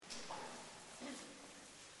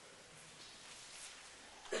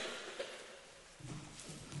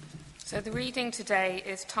So the reading today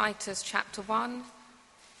is Titus chapter 1,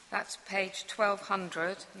 that's page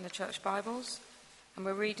 1200 in the Church Bibles, and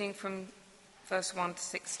we're reading from verse 1 to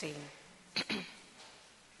 16.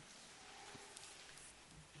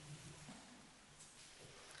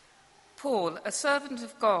 Paul, a servant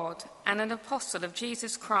of God and an apostle of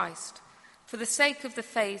Jesus Christ, for the sake of the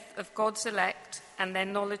faith of God's elect and their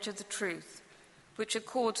knowledge of the truth, which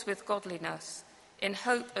accords with godliness, in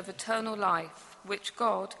hope of eternal life, which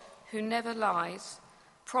God, who never lies,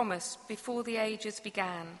 promised before the ages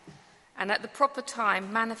began, and at the proper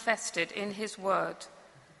time manifested in his word,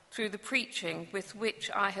 through the preaching with which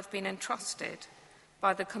I have been entrusted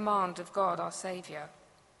by the command of God our Saviour.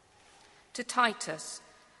 To Titus,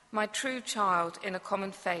 my true child in a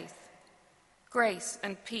common faith, grace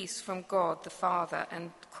and peace from God the Father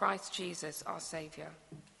and Christ Jesus our Saviour.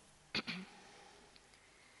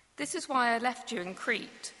 This is why I left you in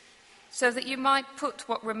Crete, so that you might put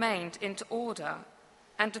what remained into order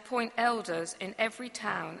and appoint elders in every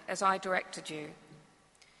town as I directed you.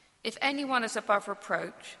 If anyone is above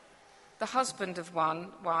reproach, the husband of one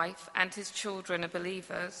wife and his children are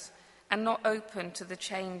believers and not open to the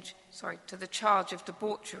charge of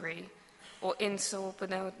debauchery or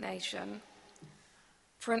insubordination,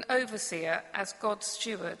 for an overseer, as God's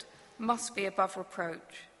steward, must be above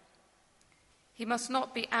reproach. He must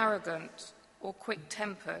not be arrogant or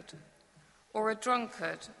quick-tempered, or a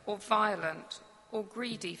drunkard, or violent, or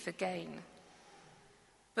greedy for gain,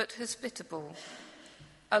 but hospitable,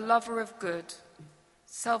 a lover of good,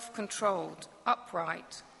 self-controlled,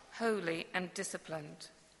 upright, holy, and disciplined.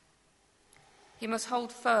 He must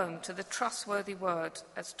hold firm to the trustworthy word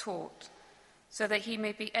as taught, so that he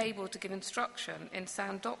may be able to give instruction in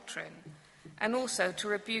sound doctrine, and also to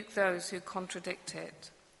rebuke those who contradict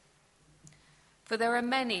it. For there are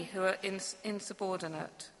many who are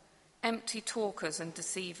insubordinate, empty talkers and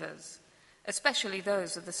deceivers, especially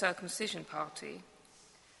those of the circumcision party.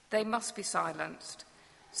 They must be silenced,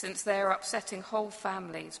 since they are upsetting whole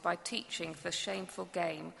families by teaching for shameful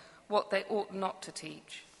gain what they ought not to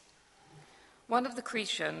teach. One of the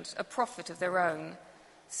Cretans, a prophet of their own,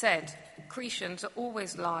 said, "Cretans are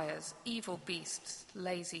always liars, evil beasts,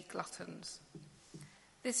 lazy gluttons."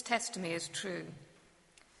 This testimony is true.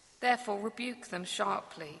 Therefore rebuke them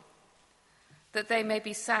sharply, that they may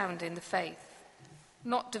be sound in the faith,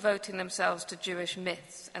 not devoting themselves to Jewish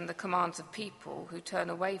myths and the commands of people who turn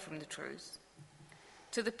away from the truth.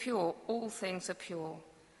 To the pure, all things are pure,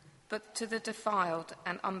 but to the defiled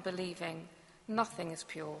and unbelieving, nothing is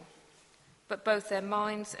pure, but both their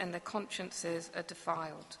minds and their consciences are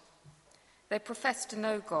defiled. They profess to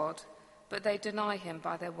know God, but they deny him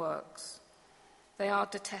by their works. They are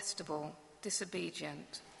detestable,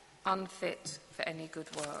 disobedient, unfit for any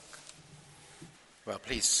good work. Well,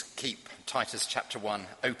 please keep Titus chapter 1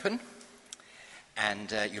 open,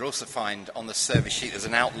 and you'll also find on the service sheet there's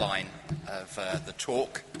an outline of the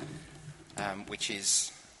talk, which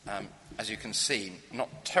is, as you can see,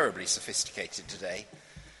 not terribly sophisticated today.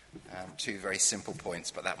 Two very simple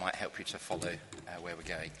points, but that might help you to follow where we're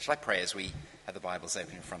going. Shall I pray as we have the Bibles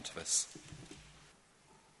open in front of us?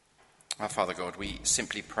 Our Father God, we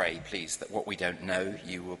simply pray, please, that what we don't know,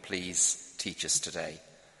 you will please teach us today.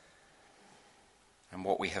 And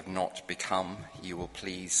what we have not become, you will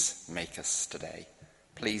please make us today.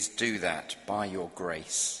 Please do that by your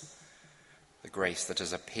grace, the grace that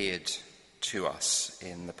has appeared to us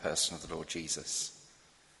in the person of the Lord Jesus.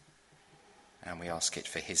 And we ask it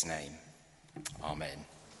for his name. Amen.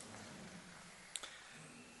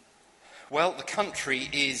 Well, the country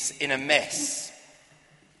is in a mess.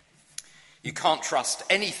 You can't trust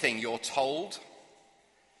anything you're told.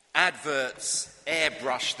 Adverts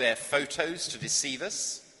airbrush their photos to deceive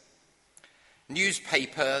us.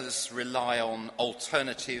 Newspapers rely on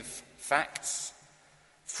alternative facts.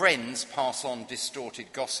 Friends pass on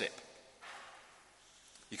distorted gossip.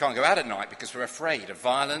 You can't go out at night because we're afraid of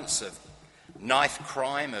violence, of knife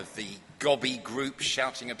crime, of the gobby group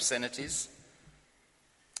shouting obscenities.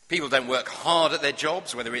 People don't work hard at their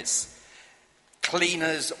jobs, whether it's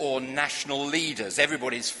cleaners or national leaders.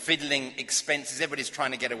 Everybody's fiddling expenses. Everybody's trying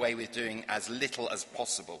to get away with doing as little as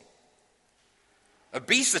possible.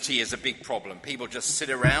 Obesity is a big problem. People just sit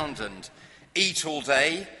around and eat all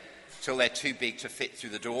day till they're too big to fit through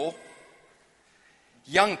the door.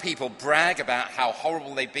 Young people brag about how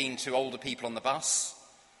horrible they've been to older people on the bus.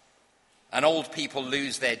 And old people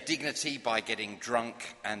lose their dignity by getting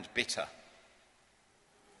drunk and bitter.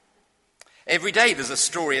 Every day there's a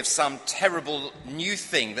story of some terrible new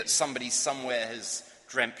thing that somebody somewhere has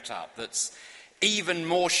dreamt up that's even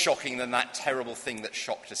more shocking than that terrible thing that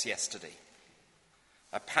shocked us yesterday.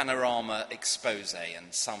 a panorama expose,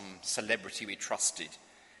 and some celebrity we trusted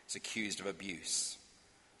is accused of abuse.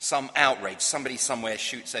 Some outrage, somebody somewhere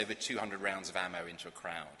shoots over 200 rounds of ammo into a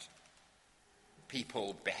crowd.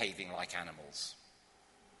 People behaving like animals.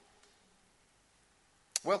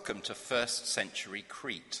 Welcome to first century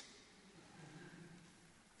Crete.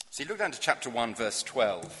 So you look down to chapter 1, verse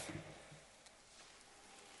 12.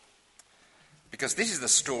 Because this is the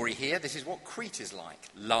story here. This is what Crete is like.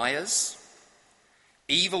 Liars,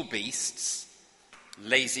 evil beasts,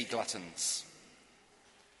 lazy gluttons.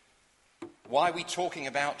 Why are we talking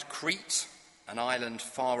about Crete, an island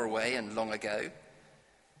far away and long ago?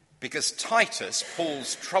 Because Titus,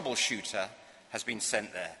 Paul's troubleshooter, has been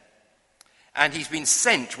sent there. And he's been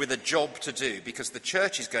sent with a job to do because the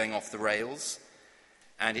church is going off the rails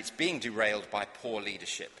and it's being derailed by poor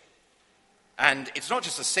leadership. And it's not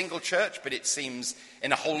just a single church, but it seems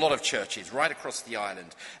in a whole lot of churches right across the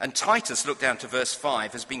island. And Titus, look down to verse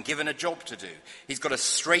 5, has been given a job to do. He's got to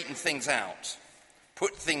straighten things out,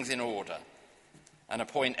 put things in order, and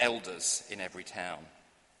appoint elders in every town.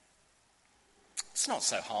 It's not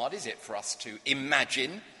so hard, is it, for us to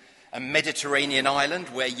imagine a Mediterranean island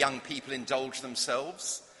where young people indulge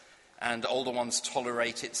themselves and older ones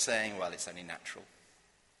tolerate it, saying, well, it's only natural.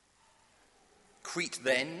 Crete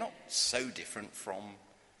then, not so different from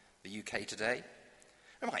the UK today.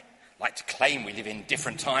 We might like to claim we live in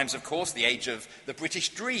different times, of course, the age of the British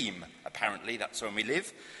dream, apparently, that's when we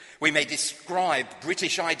live. We may describe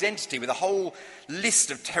British identity with a whole list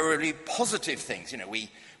of terribly positive things. You know, we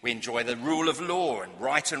enjoy the rule of law and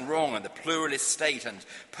right and wrong and the pluralist state and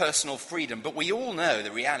personal freedom. But we all know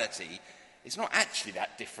the reality is not actually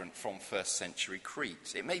that different from first century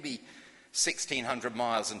Crete. It may be 1,600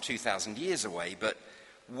 miles and 2,000 years away, but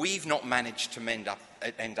we've not managed to end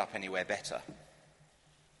up anywhere better.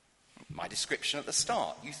 My description at the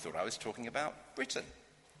start, you thought I was talking about Britain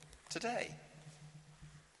today.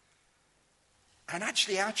 And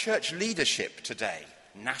actually our church leadership today,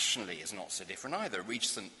 nationally, is not so different either. A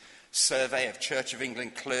recent survey of Church of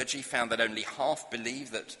England clergy found that only half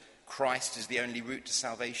believe that Christ is the only route to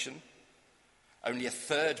salvation. Only a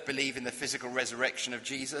third believe in the physical resurrection of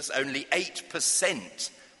Jesus. Only 8%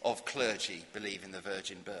 of clergy believe in the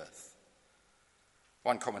virgin birth.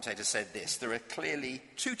 One commentator said this: there are clearly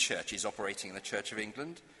two churches operating in the Church of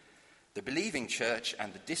England, the believing church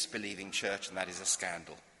and the disbelieving church, and that is a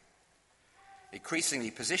scandal. Increasingly,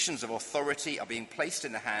 positions of authority are being placed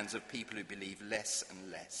in the hands of people who believe less and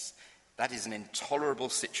less. That is an intolerable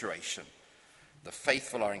situation. The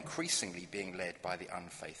faithful are increasingly being led by the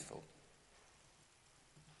unfaithful.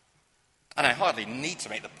 And I hardly need to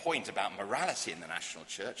make the point about morality in the national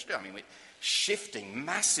church, do I? I mean, we're shifting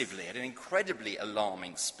massively at an incredibly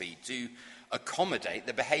alarming speed to accommodate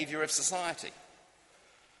the behaviour of society.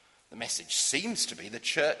 The message seems to be the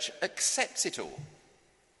church accepts it all.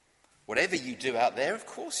 Whatever you do out there, of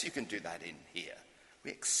course you can do that in here.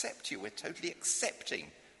 We accept you. We're totally accepting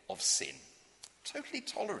of sin. Totally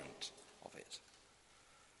tolerant of it.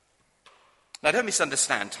 Now, don't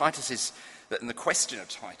misunderstand. And the question of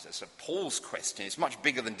Titus, of Paul's question, is much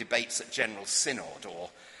bigger than debates at General Synod or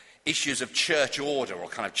issues of church order or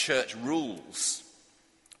kind of church rules.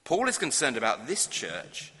 Paul is concerned about this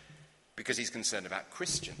church because he's concerned about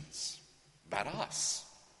Christians, about us,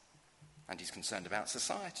 and he's concerned about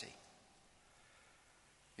society.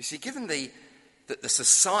 You see, given the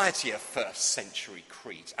society of first century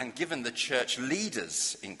Crete and given the church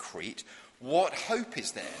leaders in Crete, what hope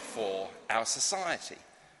is there for our society,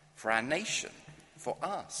 for our nation, for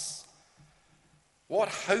us? What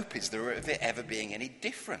hope is there of it ever being any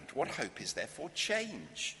different? What hope is there for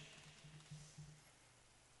change?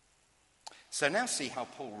 So now see how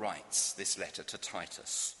Paul writes this letter to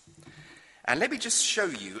Titus. And let me just show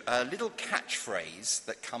you a little catchphrase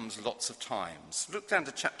that comes lots of times. Look down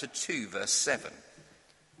to chapter 2, verse 7.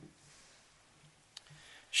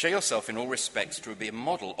 Show yourself in all respects to be a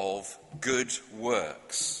model of good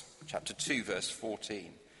works. Chapter 2, verse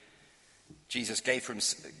 14. Jesus gave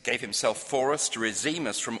himself for us to redeem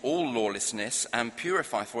us from all lawlessness and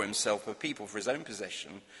purify for himself a people for his own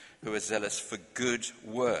possession who are zealous for good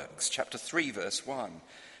works. Chapter 3, verse 1.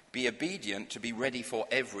 Be obedient to be ready for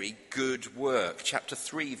every good work. Chapter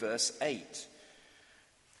 3, verse 8.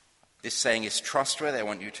 This saying is trustworthy. I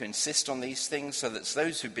want you to insist on these things so that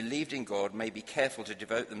those who believed in God may be careful to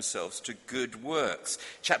devote themselves to good works.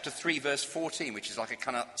 Chapter 3, verse 14, which is like a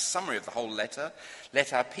kind of summary of the whole letter.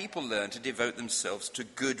 Let our people learn to devote themselves to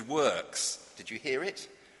good works. Did you hear it?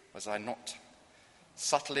 Was I not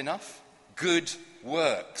subtle enough? Good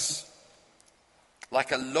works.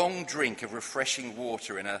 Like a long drink of refreshing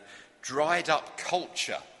water in a dried up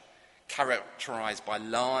culture characterized by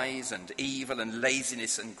lies and evil and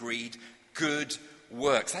laziness and greed, good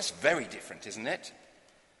works. That's very different, isn't it,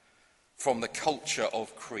 from the culture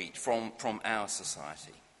of Crete, from our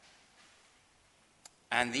society.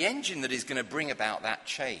 And the engine that is going to bring about that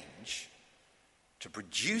change, to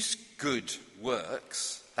produce good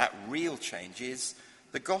works, that real change, is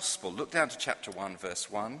the gospel. Look down to chapter 1,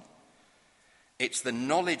 verse 1. It's the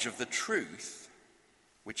knowledge of the truth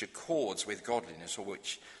which accords with godliness, or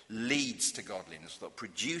which leads to godliness, that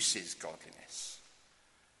produces godliness.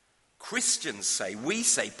 Christians say, we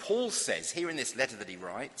say, Paul says here in this letter that he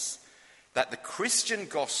writes, that the Christian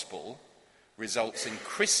gospel results in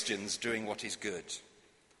Christians doing what is good.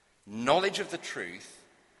 Knowledge of the truth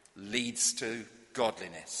leads to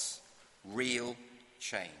godliness, real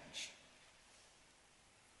change.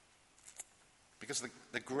 Because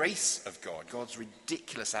the grace of God, God's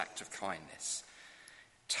ridiculous act of kindness,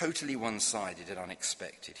 totally one-sided and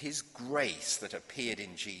unexpected. His grace that appeared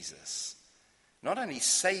in Jesus not only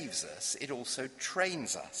saves us, it also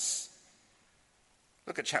trains us.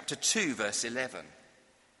 Look at chapter 2, verse 11.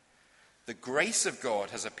 The grace of God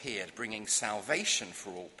has appeared, bringing salvation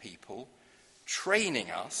for all people, training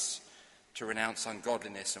us to renounce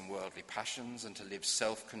ungodliness and worldly passions and to live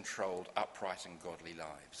self-controlled, upright and godly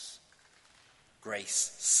lives.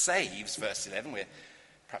 Grace saves, verse 11. We're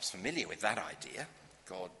perhaps familiar with that idea.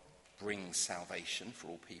 God brings salvation for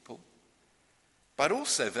all people. But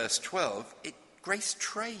also, verse 12, grace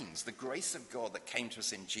trains. The grace of God that came to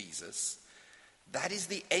us in Jesus, that is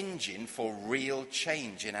the engine for real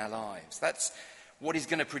change in our lives. That's what is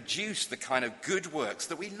going to produce the kind of good works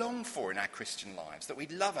that we long for in our Christian lives, that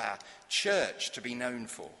we'd love our church to be known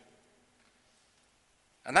for.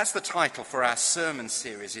 And that's the title for our sermon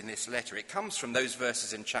series in this letter. It comes from those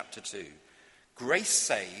verses in chapter 2. Grace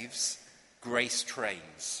saves, grace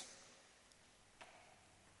trains.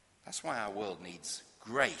 That's why our world needs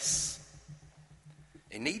grace.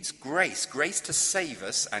 It needs grace to save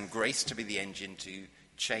us and grace to be the engine to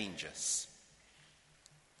change us.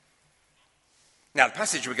 Now, the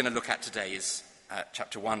passage we're going to look at today is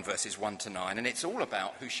chapter 1, verses 1 to 9, and it's all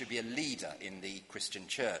about who should be a leader in the Christian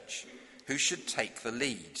church, who should take the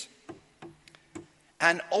lead.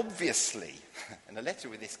 And obviously, in a letter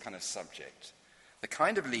with this kind of subject, the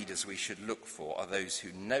kind of leaders we should look for are those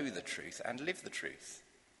who know the truth and live the truth.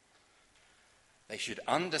 They should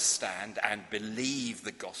understand and believe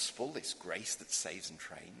the gospel, this grace that saves and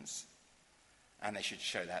trains, and they should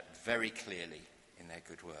show that very clearly in their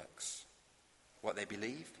good works. What they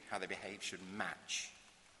believe, how they behave should match.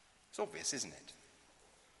 It's obvious, isn't it?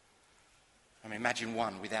 I mean, imagine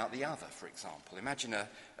one without the other, for example. Imagine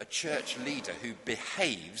a church leader who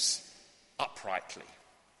behaves uprightly,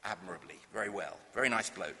 admirably, very well, very nice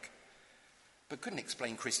bloke, but couldn't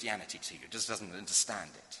explain Christianity to you, just doesn't understand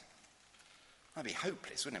it. That'd be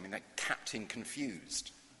hopeless, wouldn't it? I mean, like Captain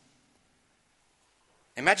Confused.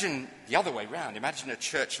 Imagine the other way round. Imagine a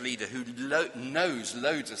church leader who knows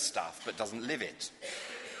loads of stuff but doesn't live it.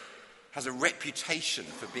 Has a reputation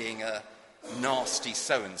for being a nasty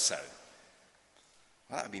so-and-so.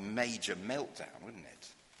 Well, that would be major meltdown, wouldn't it?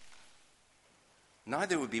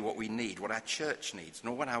 Neither would be what we need, what our church needs,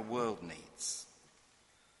 nor what our world needs.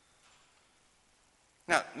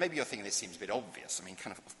 Now, maybe you're thinking this seems a bit obvious. I mean,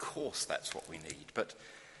 of course that's what we need. But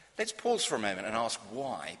let's pause for a moment and ask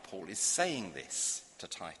why Paul is saying this to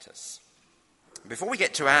Titus. Before we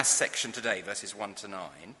get to our section today, verses 1 to 9,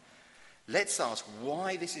 let's ask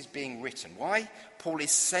why this is being written, why Paul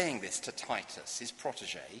is saying this to Titus, his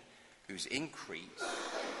protege, who's in Crete,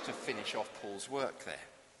 to finish off Paul's work there.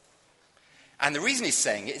 And the reason he's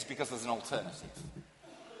saying it is because there's an alternative.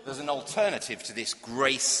 There's an alternative to this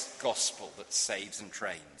grace gospel that saves and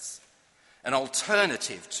trains. An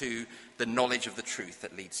alternative to the knowledge of the truth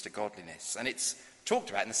that leads to godliness. And it's talked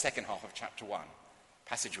about in the second half of chapter 1,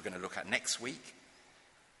 passage we're going to look at next week.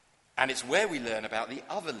 And it's where we learn about the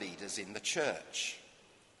other leaders in the church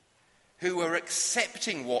who were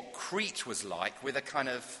accepting what Crete was like with a kind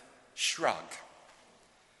of shrug.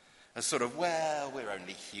 A sort of, well, we're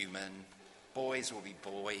only human. Boys will be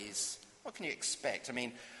boys. What can you expect? I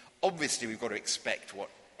mean, obviously we've got to expect what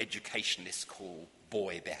educationists call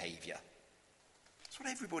boy behaviour. That's what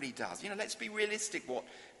everybody does. Let's be realistic what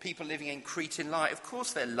people living in Crete in life. Of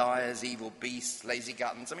course they're liars, evil beasts, lazy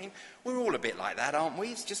guttons. I mean, we're all a bit like that, aren't we?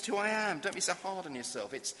 It's just who I am. Don't be so hard on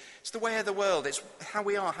yourself. It's the way of the world. It's how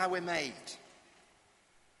we are, how we're made.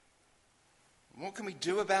 What can we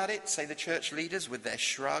do about it, say the church leaders with their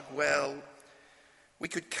shrug? Well, we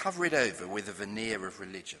could cover it over with a veneer of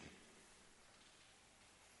religion.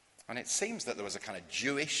 And it seems that there was a kind of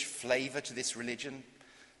Jewish flavour to this religion.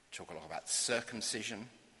 Talk a lot about circumcision.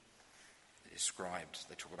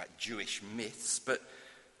 They talk about Jewish myths, but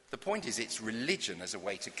the point is it's religion as a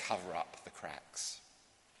way to cover up the cracks.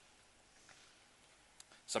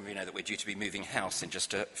 Some of you know that we're due to be moving house in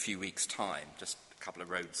just a few weeks' time, just a couple of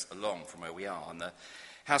roads along from where we are. And the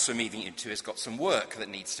house we're moving into has got some work that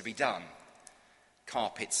needs to be done.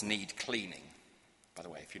 Carpets need cleaning. By the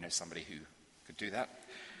way, if you know somebody who could do that.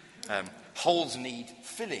 Holes need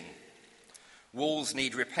filling. Walls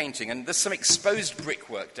need repainting. And there's some exposed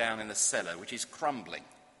brickwork down in the cellar, which is crumbling.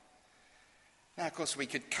 Now, of course, we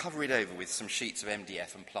could cover it over with some sheets of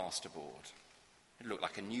MDF and plasterboard. It'd look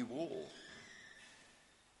like a new wall.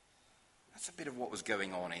 That's a bit of what was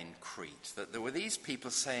going on in Crete, that there were these people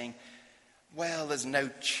saying, well, there's no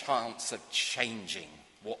chance of changing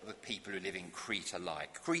what the people who live in Crete are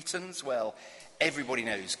like. Cretans, well, everybody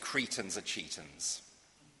knows Cretans are Chetans.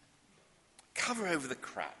 Cover over the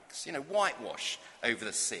cracks, whitewash over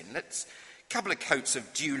the sin. Let's a couple of coats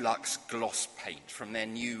of Dulux gloss paint from their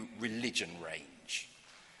new religion range.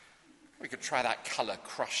 We could try that colour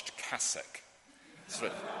crushed cassock,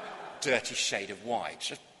 sort of dirty shade of white,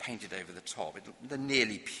 just painted over the top. The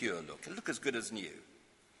nearly pure look. It'll look as good as new.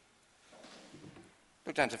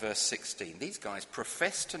 Look down to verse 16. These guys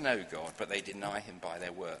profess to know God, but they deny him by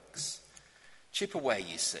their works. Chip away,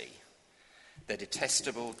 you see. They're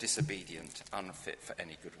detestable, disobedient, unfit for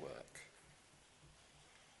any good work.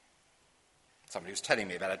 Somebody was telling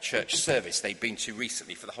me about a church service they'd been to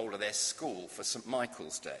recently for the whole of their school for St.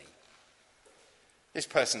 Michael's Day. This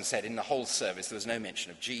person said in the whole service there was no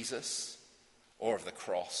mention of Jesus or of the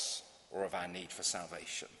cross or of our need for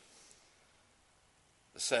salvation.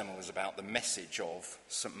 The sermon was about the message of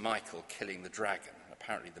St. Michael killing the dragon.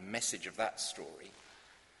 Apparently the message of that story,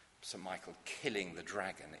 St. Michael killing the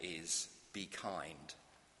dragon, is be kind.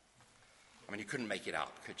 I mean, you couldn't make it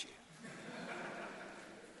up, could you?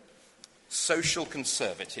 Social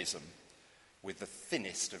conservatism with the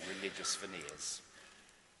thinnest of religious veneers.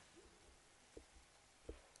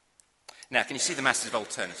 Now, can you see the massive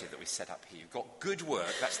alternative that we set up here? You've got good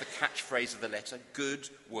work, that's the catchphrase of the letter, good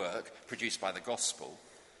work produced by the gospel.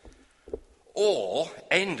 Or,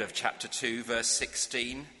 end of chapter 2, verse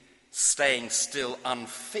 16, staying still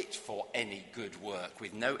unfit for any good work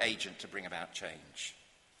with no agent to bring about change.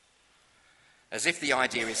 As if the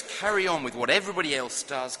idea is carry on with what everybody else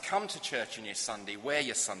does, come to church on your Sunday, wear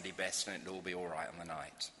your Sunday best, and it'll all be all right on the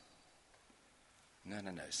night. No,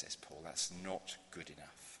 says Paul, that's not good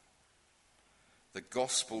enough. The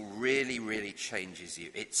gospel really, really changes you.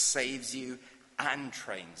 It saves you and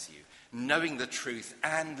trains you, knowing the truth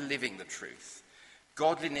and living the truth.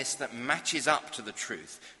 Godliness that matches up to the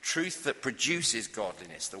truth. Truth that produces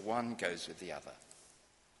godliness. The one goes with the other.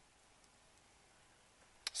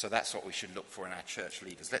 So that's what we should look for in our church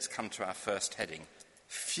leaders. Let's come to our first heading.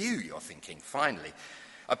 Phew, you're thinking, finally.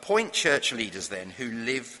 Appoint church leaders then who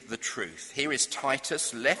live the truth. Here is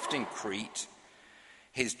Titus, left in Crete.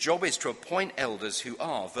 His job is to appoint elders who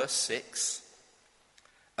are, verse 6,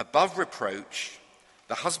 above reproach,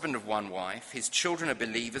 the husband of one wife, his children are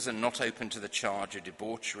believers and not open to the charge of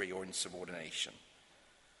debauchery or insubordination.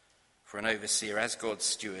 For an overseer, as God's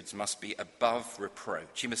stewards, must be above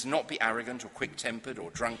reproach. He must not be arrogant or quick-tempered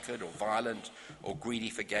or drunkard or violent or greedy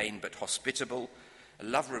for gain, but hospitable, a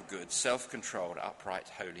lover of good, self-controlled, upright,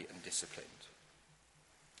 holy, and disciplined.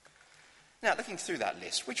 Now, looking through that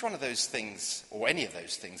list, which one of those things, or any of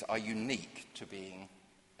those things, are unique to being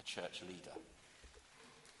a church leader?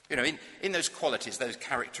 In those qualities, those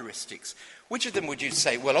characteristics, which of them would you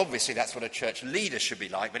say, well, obviously that's what a church leader should be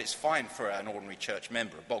like, but it's fine for an ordinary church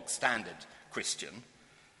member, a bog-standard Christian.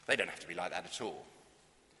 They don't have to be like that at all.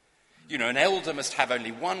 An elder must have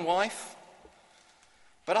only one wife,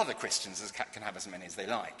 but other Christians can have as many as they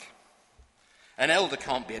like. An elder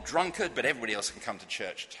can't be a drunkard, but everybody else can come to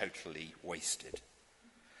church totally wasted.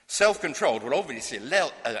 Self-controlled, well, obviously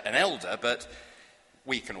an elder, but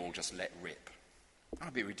we can all just let rip. That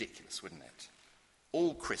would be ridiculous, wouldn't it?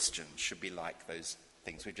 All Christians should be like those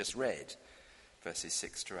things we've just read, verses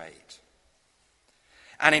 6 to 8.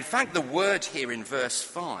 And in fact, the word here in verse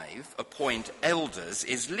 5, appoint elders,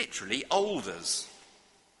 is literally olders.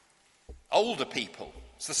 Older people.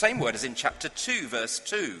 It's the same word as in chapter 2, verse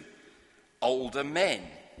 2. Older men.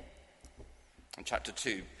 In chapter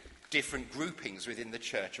 2, different groupings within the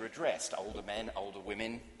church are addressed. Older men, older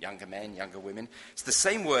women, younger women. It's the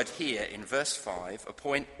same word here in verse 5,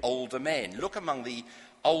 appoint older men. Look among the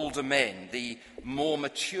older men, the more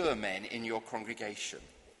mature men in your congregation.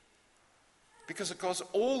 Because, of course,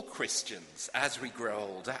 all Christians, as we grow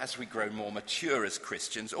older, as we grow more mature as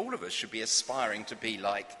Christians, all of us should be aspiring to be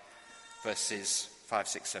like verses 5,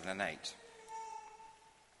 6, 7, and 8.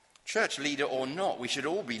 Church leader or not, we should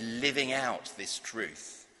all be living out this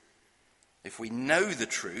truth. If we know the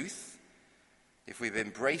truth, if we've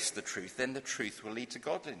embraced the truth, then the truth will lead to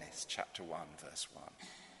godliness. Chapter 1, verse 1.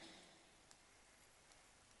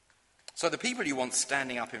 So the people you want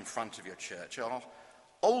standing up in front of your church are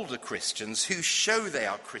older Christians who show they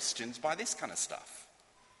are Christians by this kind of stuff.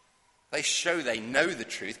 They show they know the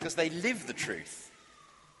truth because they live the truth,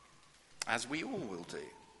 as we all will do.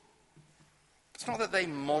 It's not that they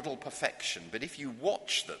model perfection, but if you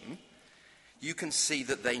watch them, you can see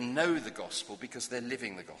that they know the gospel because they're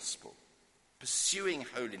living the gospel, pursuing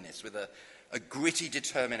holiness with a gritty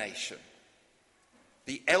determination.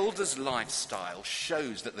 The elder's lifestyle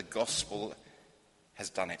shows that the gospel has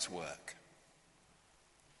done its work.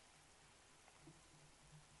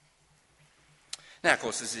 Now, of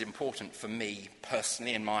course, this is important for me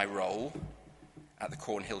personally in my role at the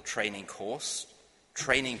Cornhill training course,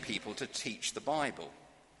 training people to teach the Bible.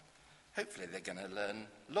 Hopefully they're going to learn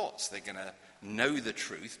lots. They're going to know the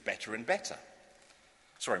truth better and better.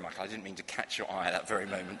 Sorry, Michael, I didn't mean to catch your eye at that very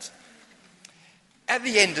moment. At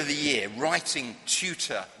the end of the year, writing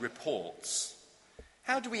tutor reports,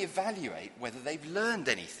 how do we evaluate whether they've learned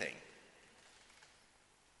anything?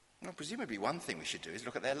 Well, presumably one thing we should do is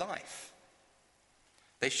look at their life.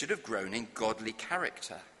 They should have grown in godly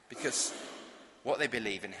character because what they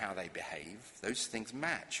believe and how they behave, those things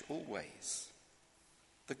match always.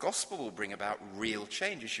 The gospel will bring about real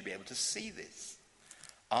change. You should be able to see this.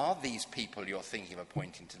 Are these people you're thinking of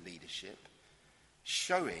appointing to leadership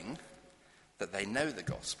showing that they know the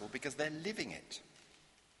gospel because they're living it?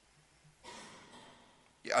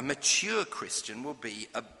 A mature Christian will be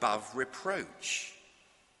above reproach,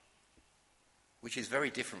 which is very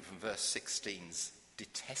different from verse 16's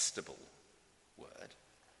detestable word.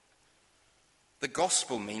 The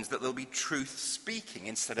gospel means that there'll be truth speaking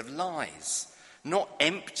instead of lies, not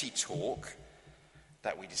empty talk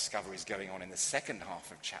that we discover is going on in the second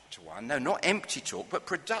half of chapter 1. No, not empty talk, but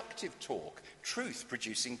productive talk, truth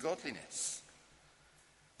producing godliness.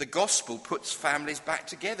 The gospel puts families back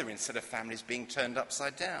together instead of families being turned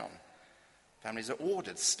upside down. Families are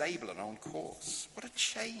ordered, stable, and on course. What a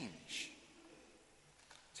change.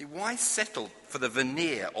 See, why settle for the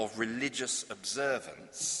veneer of religious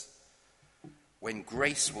observance when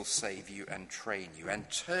grace will save you and train you and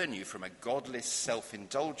turn you from a godless,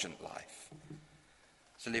 self-indulgent life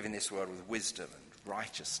to live in this world with wisdom and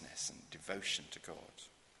righteousness and devotion to God?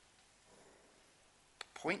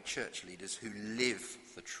 Appoint church leaders who live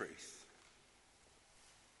the truth.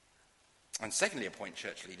 And secondly, appoint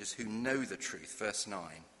church leaders who know the truth. Verse 9.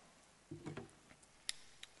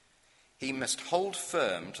 He must hold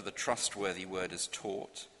firm to the trustworthy word as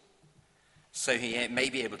taught, so he may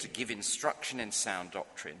be able to give instruction in sound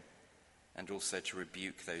doctrine and also to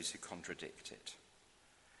rebuke those who contradict it.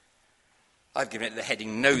 I've given it the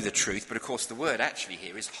heading, know the truth, but of course the word actually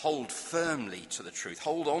here is hold firmly to the truth,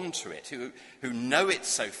 hold on to it, who know it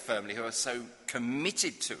so firmly, who are so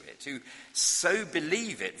committed to it, who so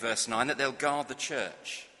believe it, verse 9, that they'll guard the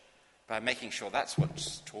church by making sure that's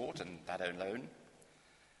what's taught and that alone.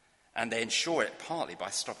 And they ensure it partly by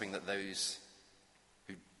stopping that those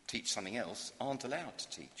who teach something else aren't allowed to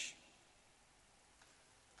teach.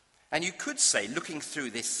 And you could say, looking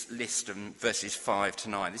through this list of verses 5 to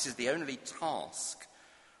 9, this is the only task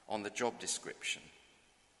on the job description.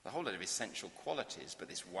 The whole lot of essential qualities, but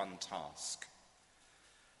this one task.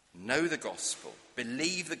 Know the gospel,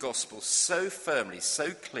 believe the gospel so firmly,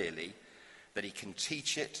 so clearly, that he can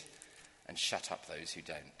teach it and shut up those who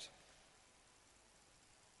don't.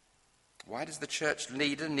 Why does the church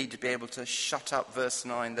leader need to be able to shut up, verse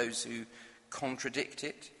 9, those who contradict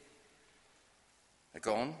it? They're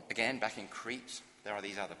gone, again, back in Crete. There are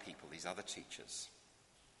these other people, these other teachers.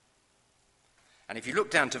 And if you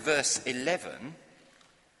look down to verse 11,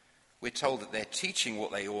 we're told that they're teaching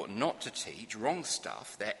what they ought not to teach, wrong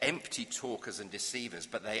stuff. They're empty talkers and deceivers,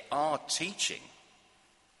 but they are teaching.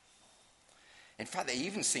 In fact, they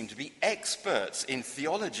even seem to be experts in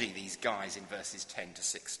theology, these guys in verses 10 to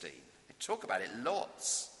 16. Talk about it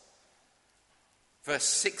lots. Verse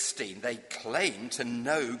 16, they claim to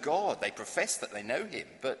know God. They profess that they know him.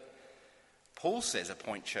 But Paul says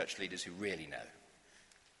appoint church leaders who really know.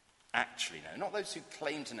 Actually know. Not those who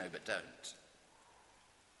claim to know but don't.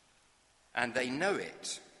 And they know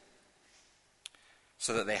it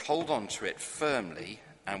so that they hold on to it firmly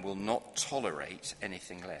and will not tolerate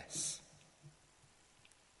anything less.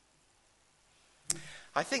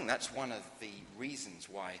 I think that's one of the reasons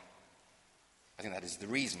why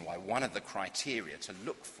one of the criteria to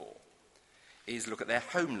look for is look at their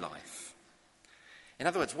home life. In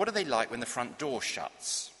other words, what are they like when the front door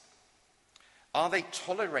shuts? Are they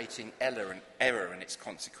tolerating error and its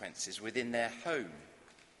consequences within their home?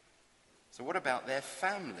 So what about their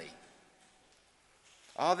family?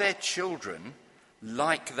 Are their children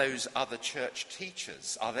like those other church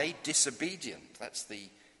teachers? Are they disobedient? That's the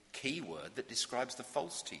key word that describes the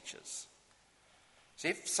false teachers. So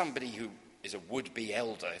if somebody who is a would-be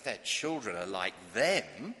elder, if their children are like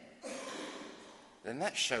them, then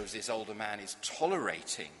that shows this older man is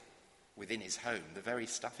tolerating within his home the very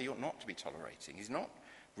stuff he ought not to be tolerating. He's not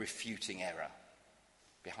refuting error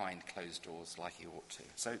behind closed doors like he ought to.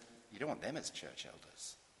 So you don't want them as church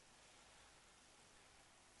elders.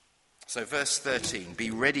 So verse 13,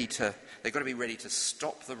 they've got to be ready to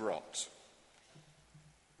stop the rot,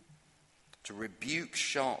 to rebuke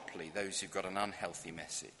sharply those who've got an unhealthy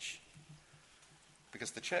message.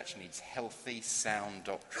 Because the church needs healthy, sound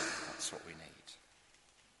doctrine. That's what we need.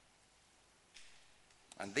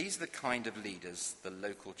 And these are the kind of leaders the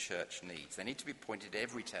local church needs. They need to be appointed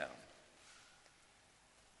every town.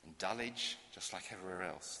 In Dulwich, just like everywhere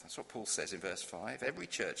else. That's what Paul says in verse 5. Every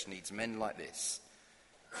church needs men like this,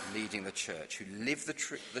 leading the church, who live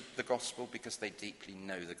the gospel because they deeply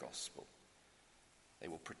know the gospel. They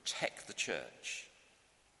will protect the church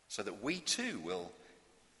so that we too will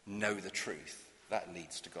know the truth. That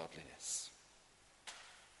leads to godliness.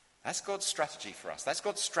 That's God's strategy for us. That's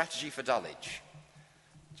God's strategy for Dulwich,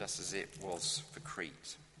 just as it was for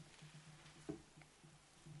Crete.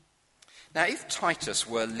 Now, if Titus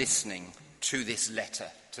were listening to this letter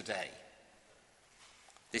today,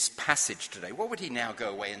 this passage today, what would he now go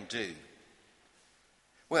away and do?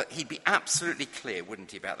 Well, he'd be absolutely clear,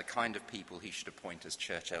 wouldn't he, about the kind of people he should appoint as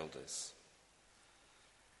church elders.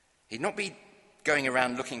 He'd not be going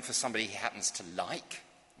around looking for somebody he happens to like,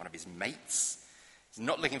 one of his mates. He's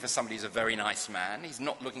not looking for somebody who's a very nice man. He's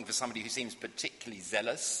not looking for somebody who seems particularly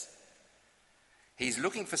zealous. He's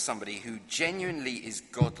looking for somebody who genuinely is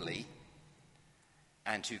godly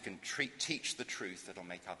and who can teach the truth that will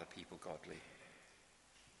make other people godly.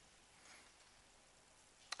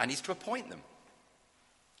 And he's to appoint them.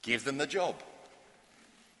 Give them the job.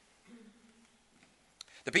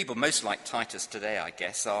 The people most like Titus today, I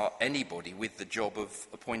guess, are anybody with the job of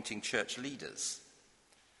appointing church leaders.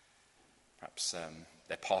 Perhaps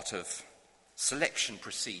they're part of selection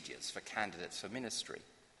procedures for candidates for ministry.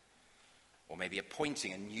 Or maybe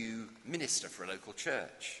appointing a new minister for a local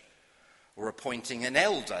church. Or appointing an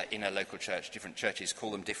elder in a local church. Different churches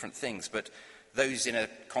call them different things, but those in a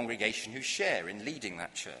congregation who share in leading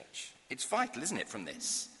that church. It's vital, isn't it, from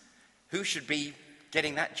this? Who should be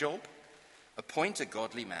getting that job? Appoint a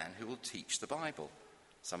godly man who will teach the Bible.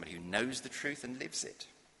 Somebody who knows the truth and lives it.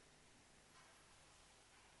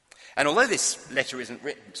 And although this letter isn't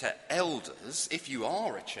written to elders, if you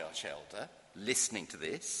are a church elder listening to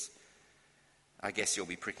this, I guess you'll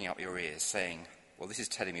be pricking up your ears saying, well, this is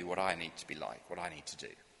telling me what I need to be like, what I need to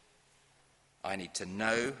do. I need to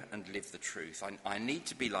know and live the truth. I need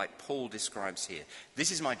to be like Paul describes here.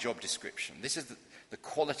 This is my job description. This is the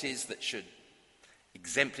qualities that should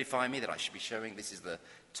exemplify me, that I should be showing. This is the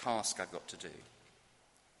task I've got to do.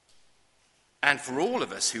 And for all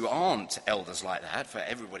of us who aren't elders like that, for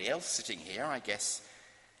everybody else sitting here, I guess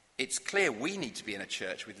it's clear we need to be in a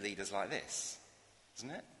church with leaders like this,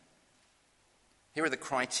 isn't it? Here are the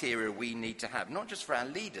criteria we need to have, not just for our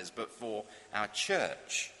leaders, but for our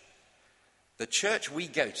church. The church we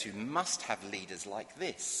go to must have leaders like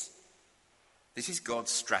this. This is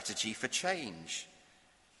God's strategy for change.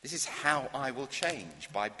 This is how I will change,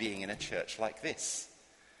 by being in a church like this,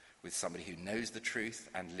 with somebody who knows the truth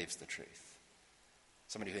and lives the truth.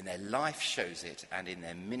 Somebody who in their life shows it and in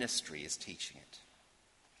their ministry is teaching it.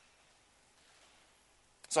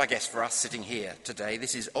 So I guess for us sitting here today,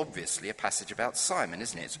 this is obviously a passage about Simon,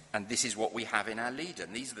 isn't it? And this is what we have in our leader.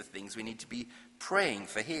 And these are the things we need to be praying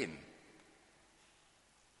for him.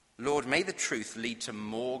 Lord, may the truth lead to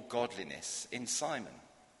more godliness in Simon.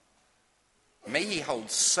 May he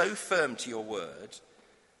hold so firm to your word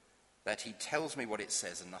that he tells me what it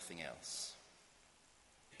says and nothing else.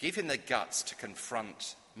 Give him the guts to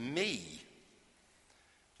confront me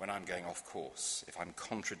when I'm going off course, if I'm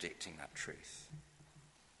contradicting that truth.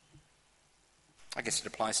 I guess it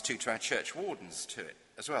applies too to our church wardens to it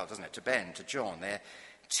as well, doesn't it? To Ben, to John. They're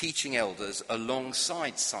teaching elders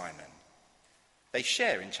alongside Simon. They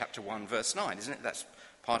share in chapter 1, verse 9, isn't it? That's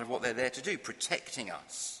part of what they're there to do, protecting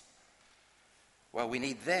us. Well, we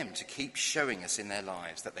need them to keep showing us in their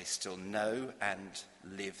lives that they still know and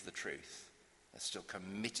live the truth. They're still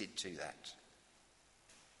committed to that.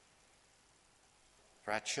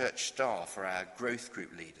 For our church staff, for our growth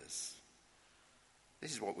group leaders,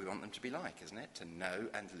 this is what we want them to be like, isn't it? To know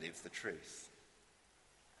and live the truth.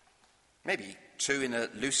 Maybe, too, in a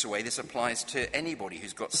looser way, this applies to anybody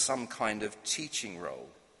who's got some kind of teaching role,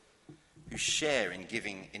 who share in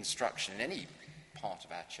giving instruction in any part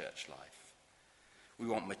of our church life. We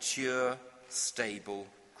want mature, stable,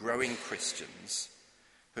 growing Christians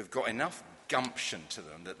who have got enough gumption to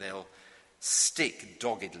them that they'll stick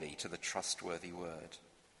doggedly to the trustworthy word.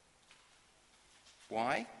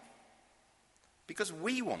 Why? Because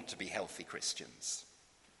we want to be healthy Christians.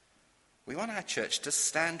 We want our church to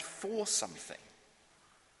stand for something,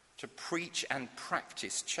 to preach and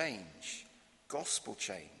practice change, gospel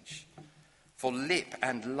change, for lip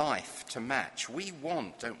and life to match. We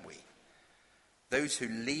want, don't we, those who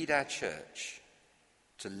lead our church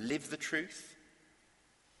to live the truth,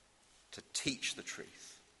 to teach the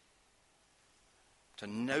truth, to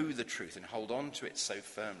know the truth and hold on to it so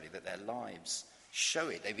firmly that their lives show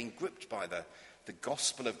it. They've been gripped by the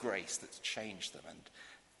gospel of grace that's changed them, and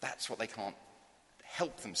that's what they can't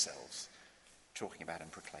help themselves talking about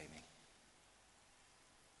and proclaiming.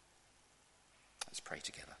 Let's pray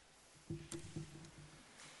together.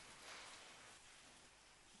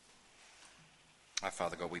 Our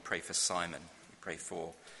Father God, we pray for Simon. We pray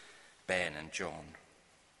for Ben and John,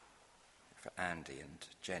 for Andy and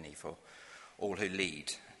Jenny, for all who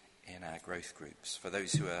lead in our growth groups, for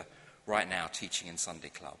those who are right now teaching in Sunday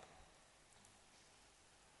Club.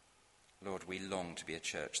 Lord, we long to be a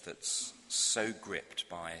church that's so gripped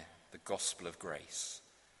by the gospel of grace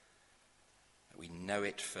that we know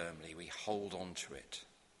it firmly, we hold on to it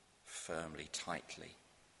firmly, tightly.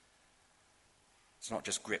 It's not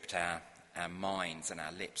just gripped our minds and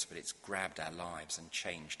our lips, but it's grabbed our lives and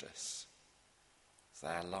changed us. So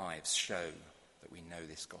our lives show that we know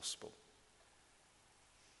this gospel.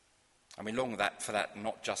 And we long for that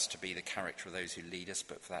not just to be the character of those who lead us,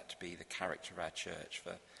 but for that to be the character of our church,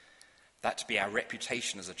 for that to be our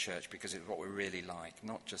reputation as a church, because it's what we're really like,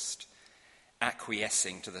 not just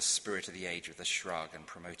acquiescing to the spirit of the age with a shrug and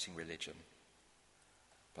promoting religion,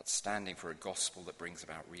 but standing for a gospel that brings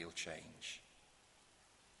about real change.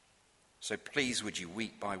 So please would you,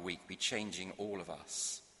 week by week, be changing all of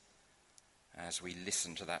us as we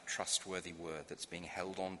listen to that trustworthy word that's being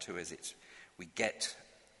held on to as we get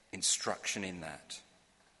instruction in that.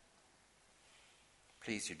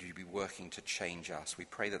 Please would you be working to change us. We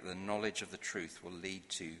pray that the knowledge of the truth will lead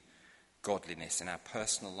to godliness in our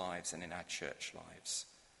personal lives and in our church lives.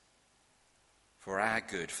 For our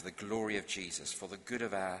good, for the glory of Jesus, for the good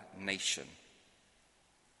of our nation.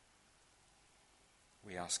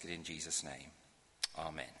 We ask it in Jesus' name.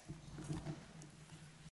 Amen.